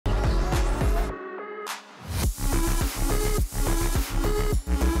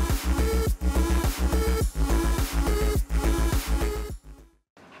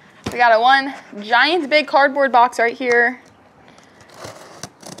We got a one giant big cardboard box right here.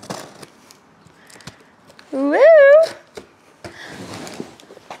 Woo!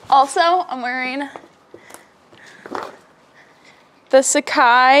 Also, I'm wearing the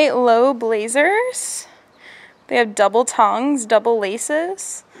Sakai low blazers. They have double tongues, double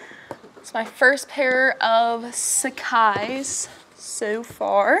laces. It's my first pair of Sakais so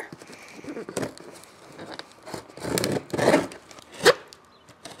far.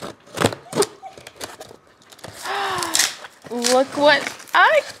 Look what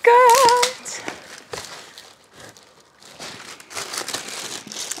I got.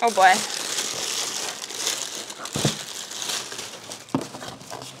 Oh boy.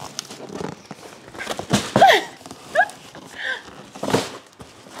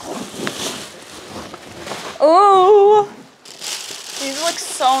 Oh, these look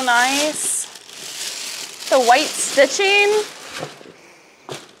so nice. The white stitching.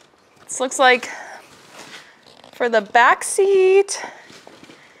 This looks like for the back seat.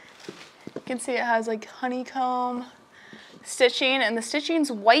 You can see it has like honeycomb stitching, and the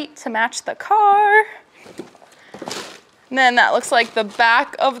stitching's white to match the car. And then that looks like the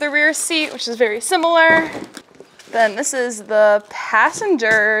back of the rear seat, which is very similar. Then this is the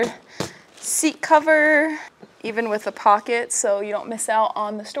passenger seat cover, even with the pocket, so you don't miss out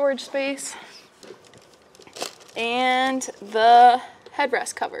on the storage space. And the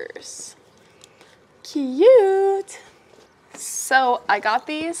headrest covers. Cute. So I got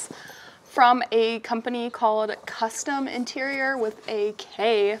these from a company called Kustom Interior with a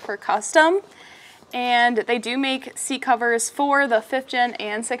K for custom. And they do make seat covers for the 5th gen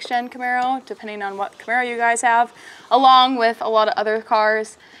and 6th gen Camaro, depending on what Camaro you guys have, along with a lot of other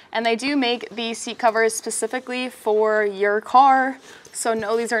cars. And they do make these seat covers specifically for your car. So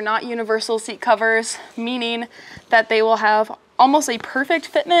no, these are not universal seat covers, meaning that they will have almost a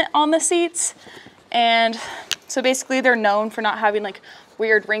perfect fitment on the seats. And so basically they're known for not having like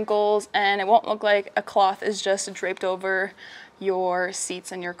weird wrinkles, and it won't look like a cloth is just draped over your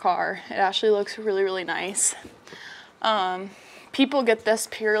seats in your car. It actually looks really, really nice. People get this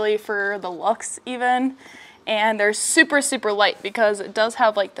purely for the looks even, and they're super, super light because it does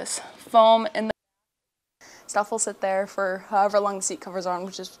have like this foam in the stuff will sit there for however long the seat covers are on,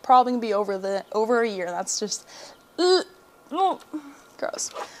 which is probably gonna be over a year. That's just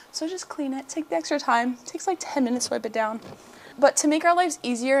gross. So just clean it, take the extra time. It takes like 10 minutes to wipe it down. But to make our lives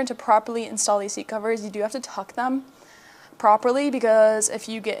easier and to properly install these seat covers, you do have to tuck them properly, because if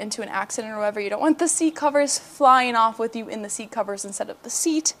you get into an accident or whatever, you don't want the seat covers flying off with you in the seat covers instead of the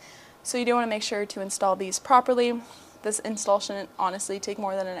seat. So you do want to make sure to install these properly. This install shouldn't honestly take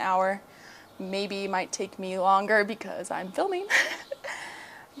more than an hour. Maybe it might take me longer because I'm filming.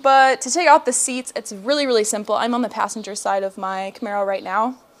 But to take out the seats, it's really, really simple. I'm on the passenger side of my Camaro right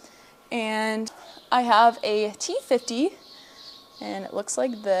now, and I have a T50, and it looks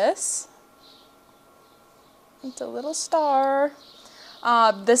like this. It's a little star.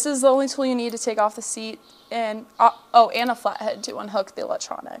 This is the only tool you need to take off the seat, and and a flathead to unhook the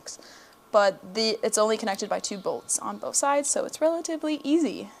electronics. But it's only connected by 2 bolts on both sides, so it's relatively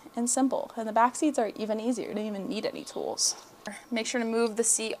easy and simple. And the back seats are even easier. You don't even need any tools. Make sure to move the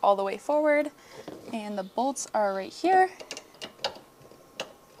seat all the way forward, and the bolts are right here.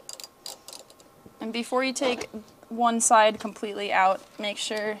 And before you take one side completely out, make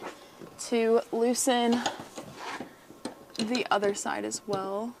sure to loosen the other side as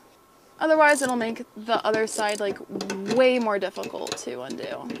well. Otherwise, it'll make the other side like way more difficult to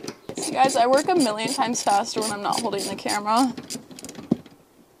undo. So guys, I work a million times faster when I'm not holding the camera.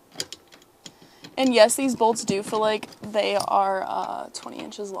 And yes, these bolts do feel like they are 20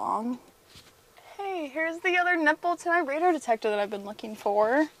 inches long. Hey, here's the other nipple to my radar detector that I've been looking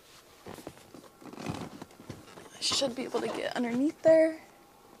for. I should be able to get underneath there.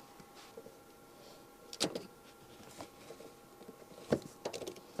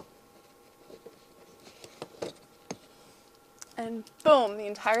 And boom, the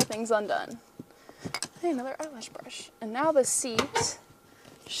entire thing's undone. Hey, another eyelash brush. And now the seat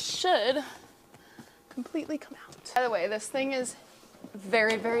should completely come out. By the way, this thing is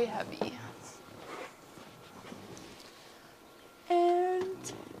very, very heavy.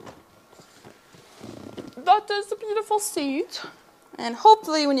 And that is a beautiful seat. And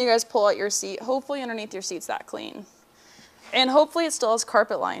hopefully when you guys pull out your seat, hopefully underneath your seat's that clean. And hopefully it still has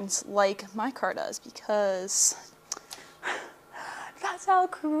carpet lines like my car does, because that's how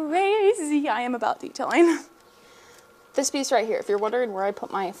crazy I am about detailing. This piece right here, if you're wondering where I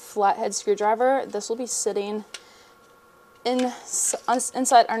put my flathead screwdriver, this will be sitting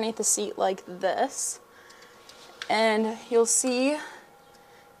inside underneath the seat like this. And you'll see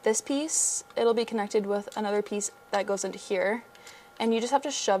this piece, it'll be connected with another piece that goes into here. And you just have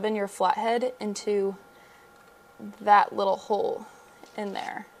to shove in your flathead into that little hole in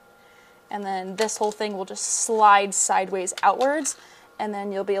there. And then this whole thing will just slide sideways outwards, and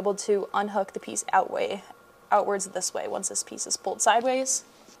then you'll be able to unhook the piece outwards this way once this piece is pulled sideways.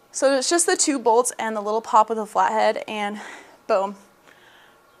 So it's just the 2 bolts and the little pop with the flathead, and boom,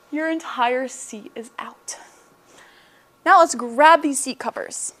 your entire seat is out. Now let's grab these seat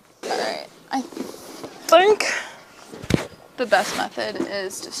covers. All right, I think the best method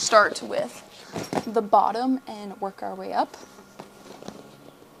is to start with the bottom and work our way up.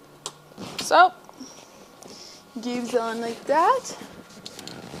 So, gives on like that.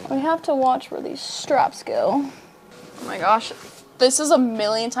 We have to watch where these straps go. Oh my gosh, this is a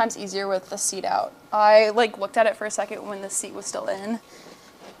million times easier with the seat out. I looked at it for a second when the seat was still in,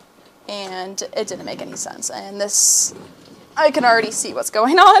 and it didn't make any sense. And this, I can already see what's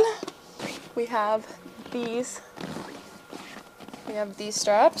going on. We have these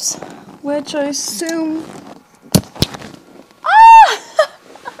straps, which I assume,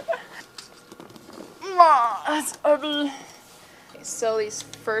 that's ugly. So these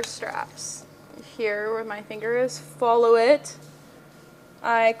first straps, here where my finger is, follow it.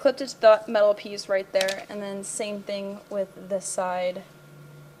 I clipped it to the metal piece right there, and then same thing with this side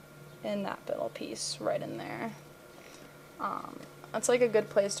and that metal piece right in there. That's like a good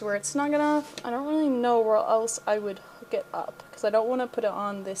place to where it's snug enough. I don't really know where else I would hook it up, because I don't want to put it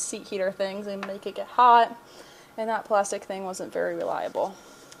on the seat heater things and make it get hot, and that plastic thing wasn't very reliable.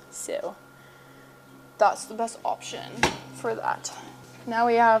 So that's the best option for that. Now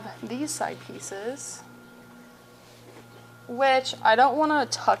we have these side pieces, which I don't want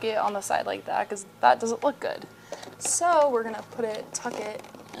to tuck it on the side like that because that doesn't look good. So we're gonna tuck it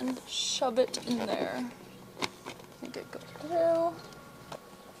and shove it in there. Make it go through.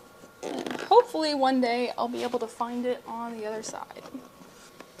 And hopefully one day I'll be able to find it on the other side.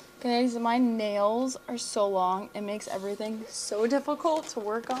 Guys, my nails are so long, it makes everything so difficult to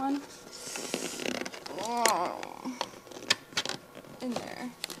work on. In there.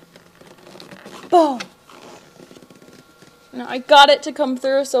 Boom! Now I got it to come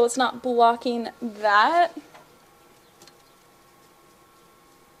through so it's not blocking that.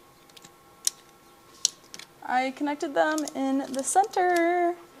 I connected them in the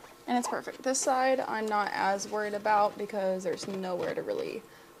center and it's perfect. This side I'm not as worried about because there's nowhere to really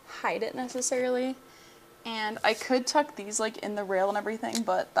hide it necessarily. And I could tuck these in the rail and everything,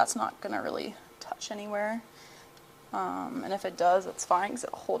 but that's not gonna really touch anywhere. And if it does, it's fine because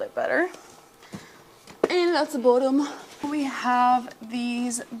it'll hold it better. And that's the bottom. We have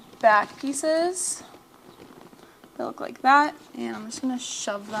these back pieces. They look like that, and I'm just gonna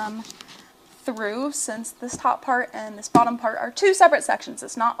shove them through since this top part and this bottom part are 2 separate sections.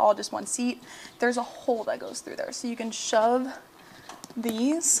 It's not all just one seat. There's a hole that goes through there, so you can shove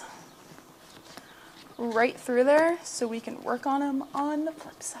these right through there so we can work on them on the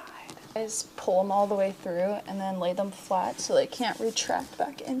flip side. Is pull them all the way through and then lay them flat so they can't retract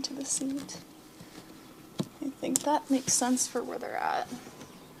back into the seat. I think that makes sense for where they're at.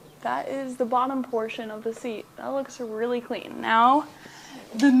 That is the bottom portion of the seat. That looks really clean. Now,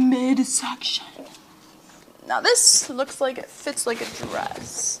 the midsection. Now this looks like it fits like a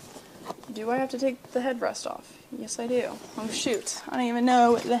dress. Do I have to take the headrest off? Yes, I do. Oh shoot, I don't even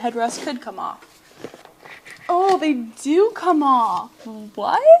know the headrest could come off. Oh, they do come off.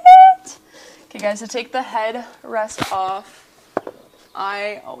 What? Okay guys, to take the headrest off,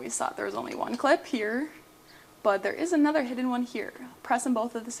 I always thought there was only one clip here, but there is another hidden one here. Press them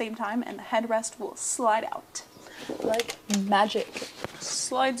both at the same time and the headrest will slide out like magic.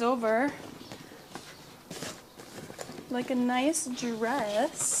 Slides over like a nice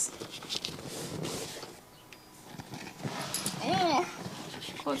dress.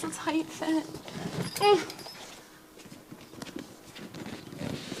 Oh, it's a tight fit.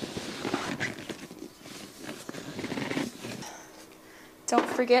 Don't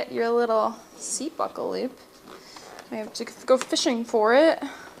forget your little seat buckle loop. I have to go fishing for it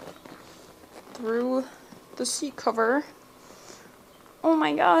through the seat cover. Oh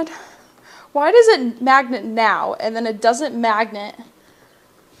my god. Why does it magnet now and then it doesn't magnet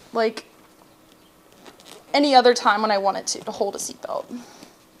like any other time when I want it to hold a seatbelt?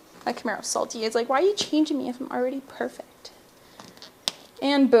 My Camaro's salty. It's like, why are you changing me if I'm already perfect?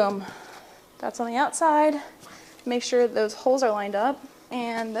 And boom. That's on the outside. Make sure those holes are lined up.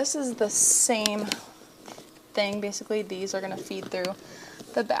 And this is the same thing. Basically, these are going to feed through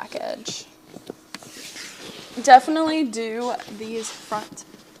the back edge. Definitely do these front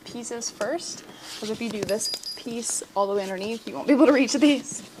pieces first, because if you do this piece all the way underneath. You won't be able to reach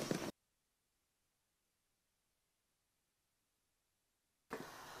these.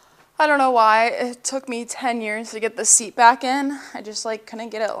 I don't know why it took me 10 years to get the seat back in. I just like couldn't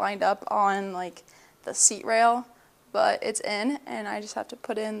get it lined up on like the seat rail, but it's in, and I just have to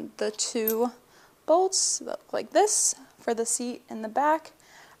put in the 2 bolts that look like this for the seat in the back.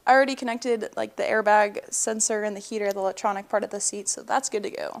 I already connected like the airbag sensor and the heater, the electronic part of the seat, so that's good to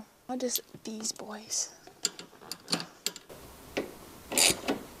go. What is these boys?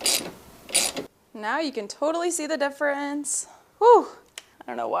 Now you can totally see the difference. Whew! I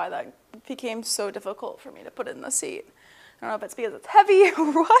don't know why that became so difficult for me to put in the seat. I don't know if it's because it's heavy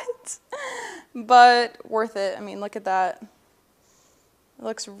or what, but worth it. I mean, look at that. It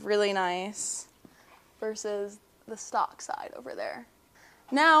looks really nice versus the stock side over there.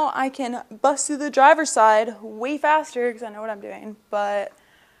 Now I can bust through the driver's side way faster because I know what I'm doing, but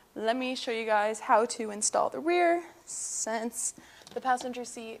let me show you guys how to install the rear, since the passenger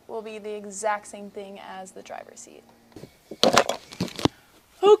seat will be the exact same thing as the driver's seat.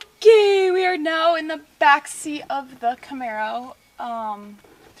 Okay, we are now in the back seat of the Camaro.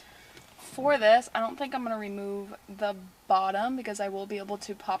 For this, I don't think I'm going to remove the bottom because I will be able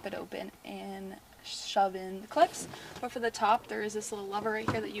to pop it open and shove in the clips. But for the top, there is this little lever right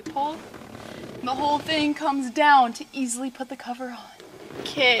here that you pull. And the whole thing comes down to easily put the cover on.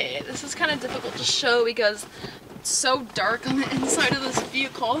 Okay, this is kind of difficult to show because it's so dark on the inside of this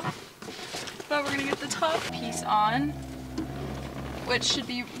vehicle. But we're going to get the top piece on, which should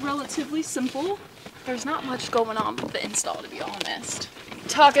be relatively simple. There's not much going on with the install, to be honest.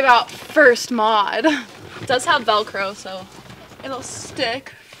 Talk about first mod. It does have Velcro, so it'll stick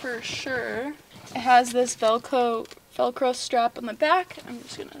for sure. It has this Velcro strap on the back. I'm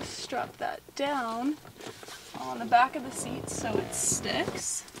just gonna strap that down on the back of the seat so it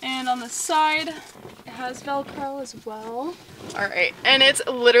sticks. And on the side, it has Velcro as well. All right, and it's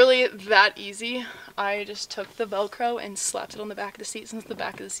literally that easy. I just took the Velcro and slapped it on the back of the seat. Since the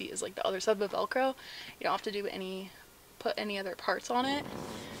back of the seat is like the other side of the Velcro, you don't have to do put any other parts on it.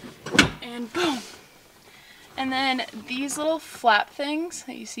 And boom. And then these little flap things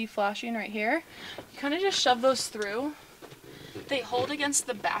that you see flashing right here, you kind of just shove those through. They hold against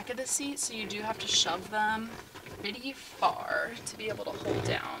the back of the seat, so you do have to shove them pretty far to be able to hold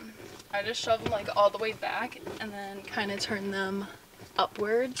down. I just shove them like all the way back and then kind of turn them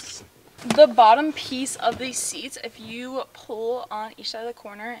upwards. The bottom piece of these seats, if you pull on each side of the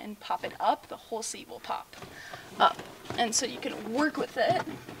corner and pop it up, the whole seat will pop up. And so you can work with it.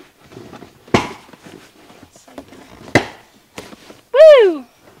 Woo!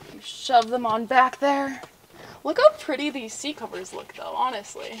 You shove them on back there. Look how pretty these seat covers look though,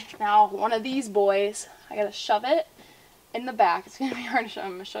 honestly. Now, one of these boys, I gotta shove it in the back. It's gonna be hard to shove.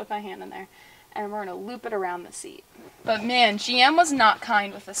 I'm gonna shove my hand in there. And we're gonna loop it around the seat. But man, GM was not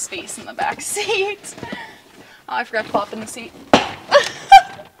kind with the space in the back seat. Oh, I forgot to pop in the seat.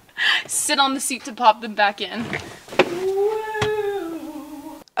 Sit on the seat to pop them back in.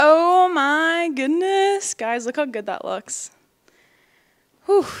 Woo. Oh my goodness. Guys, look how good that looks.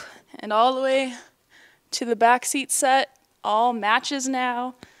 Whew. And all the way to the back seat set. All matches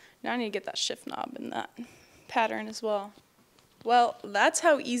now. Now I need to get that shift knob in that pattern as well. Well, that's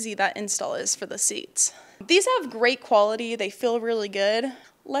how easy that install is for the seats. These have great quality. They feel really good.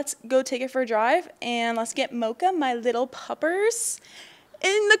 Let's go take it for a drive and let's get Mocha, my little puppers,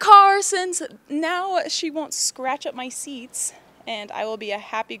 in the car, since now she won't scratch up my seats and I will be a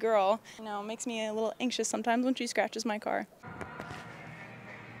happy girl. You know, it makes me a little anxious sometimes when she scratches my car.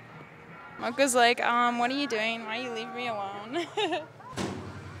 Mocha's like, what are you doing? Why are you leaving me alone?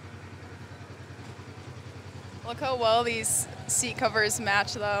 Look how well these seat covers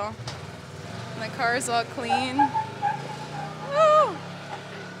match though. And the car is all clean. Woo!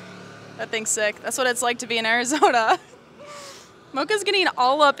 That thing's sick. That's what it's like to be in Arizona. Mocha's getting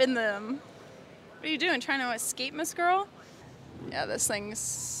all up in them. What are you doing? Trying to escape, Miss Girl? Yeah, this thing's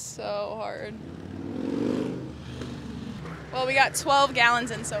so hard. Well, we got 12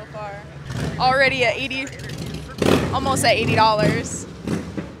 gallons in so far. Already at almost at $80.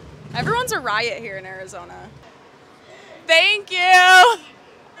 Everyone's a riot here in Arizona. Thank you.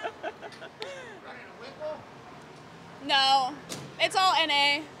 No, it's all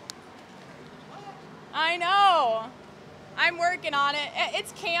NA. I know. I'm working on it.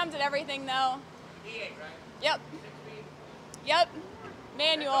 It's cammed and everything though. E8, right? Yep. Yep.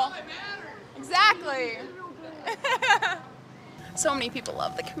 Manual. Exactly. So many people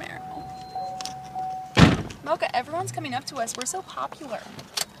love the Camaro. Mocha, everyone's coming up to us. We're so popular.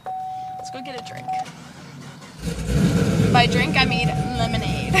 Let's go get a drink. By drink, I mean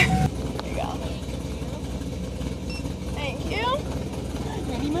lemonade. Here you go.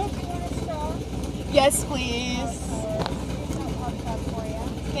 Milk. Yes, please.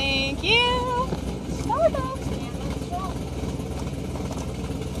 Thank you.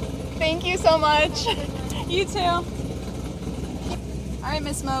 Thank you so much. You too. All right,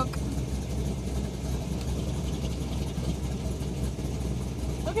 Miss Smoke.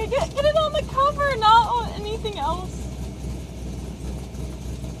 Okay, get it on the cover, not on anything else.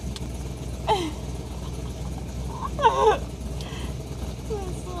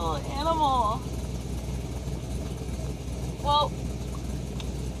 This little animal. Well,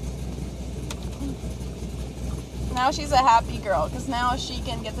 now she's a happy girl because now she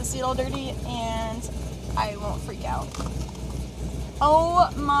can get the seat all dirty and I won't freak out. Oh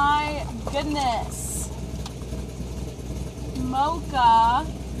my goodness. Mocha.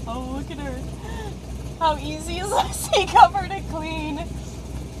 Oh, look at her. How easy is that seat cover to clean?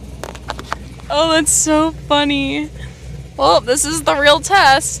 Oh, that's so funny. Well, this is the real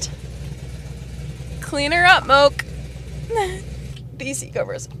test. Clean her up, Moke. These seat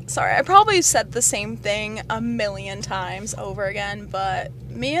covers. Sorry, I probably said the same thing a million times over again, but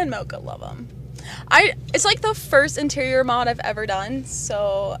me and Mocha love them. It's like the first interior mod I've ever done,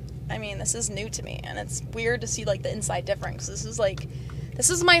 so I mean, this is new to me, and it's weird to see like the inside different, because this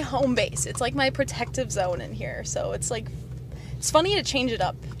is my home base. It's like my protective zone in here, so it's like, it's funny to change it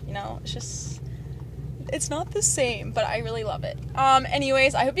up, you know? It's not the same, but I really love it.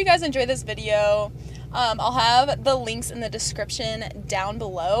 Anyways, I hope you guys enjoyed this video. I'll have the links in the description down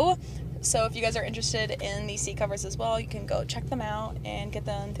below, so if you guys are interested in these seat covers as well, you can go check them out and get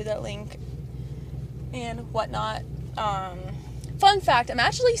them through that link and whatnot. Fun fact, I'm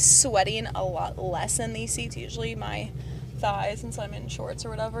actually sweating a lot less in these seats. Usually my thighs, since I'm in shorts or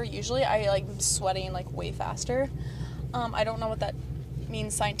whatever, usually I like sweating like way faster. I don't know what that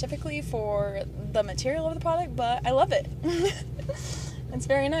means scientifically for the material of the product, but I love it. It's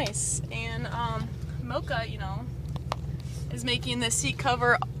very nice. And Mocha, you know, is making this seat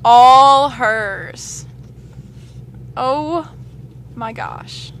cover all hers. Oh my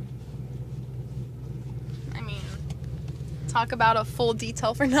gosh. Talk about a full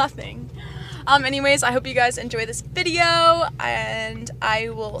detail for nothing. Anyways, I hope you guys enjoy this video, and I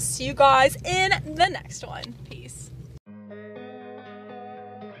will see you guys in the next one.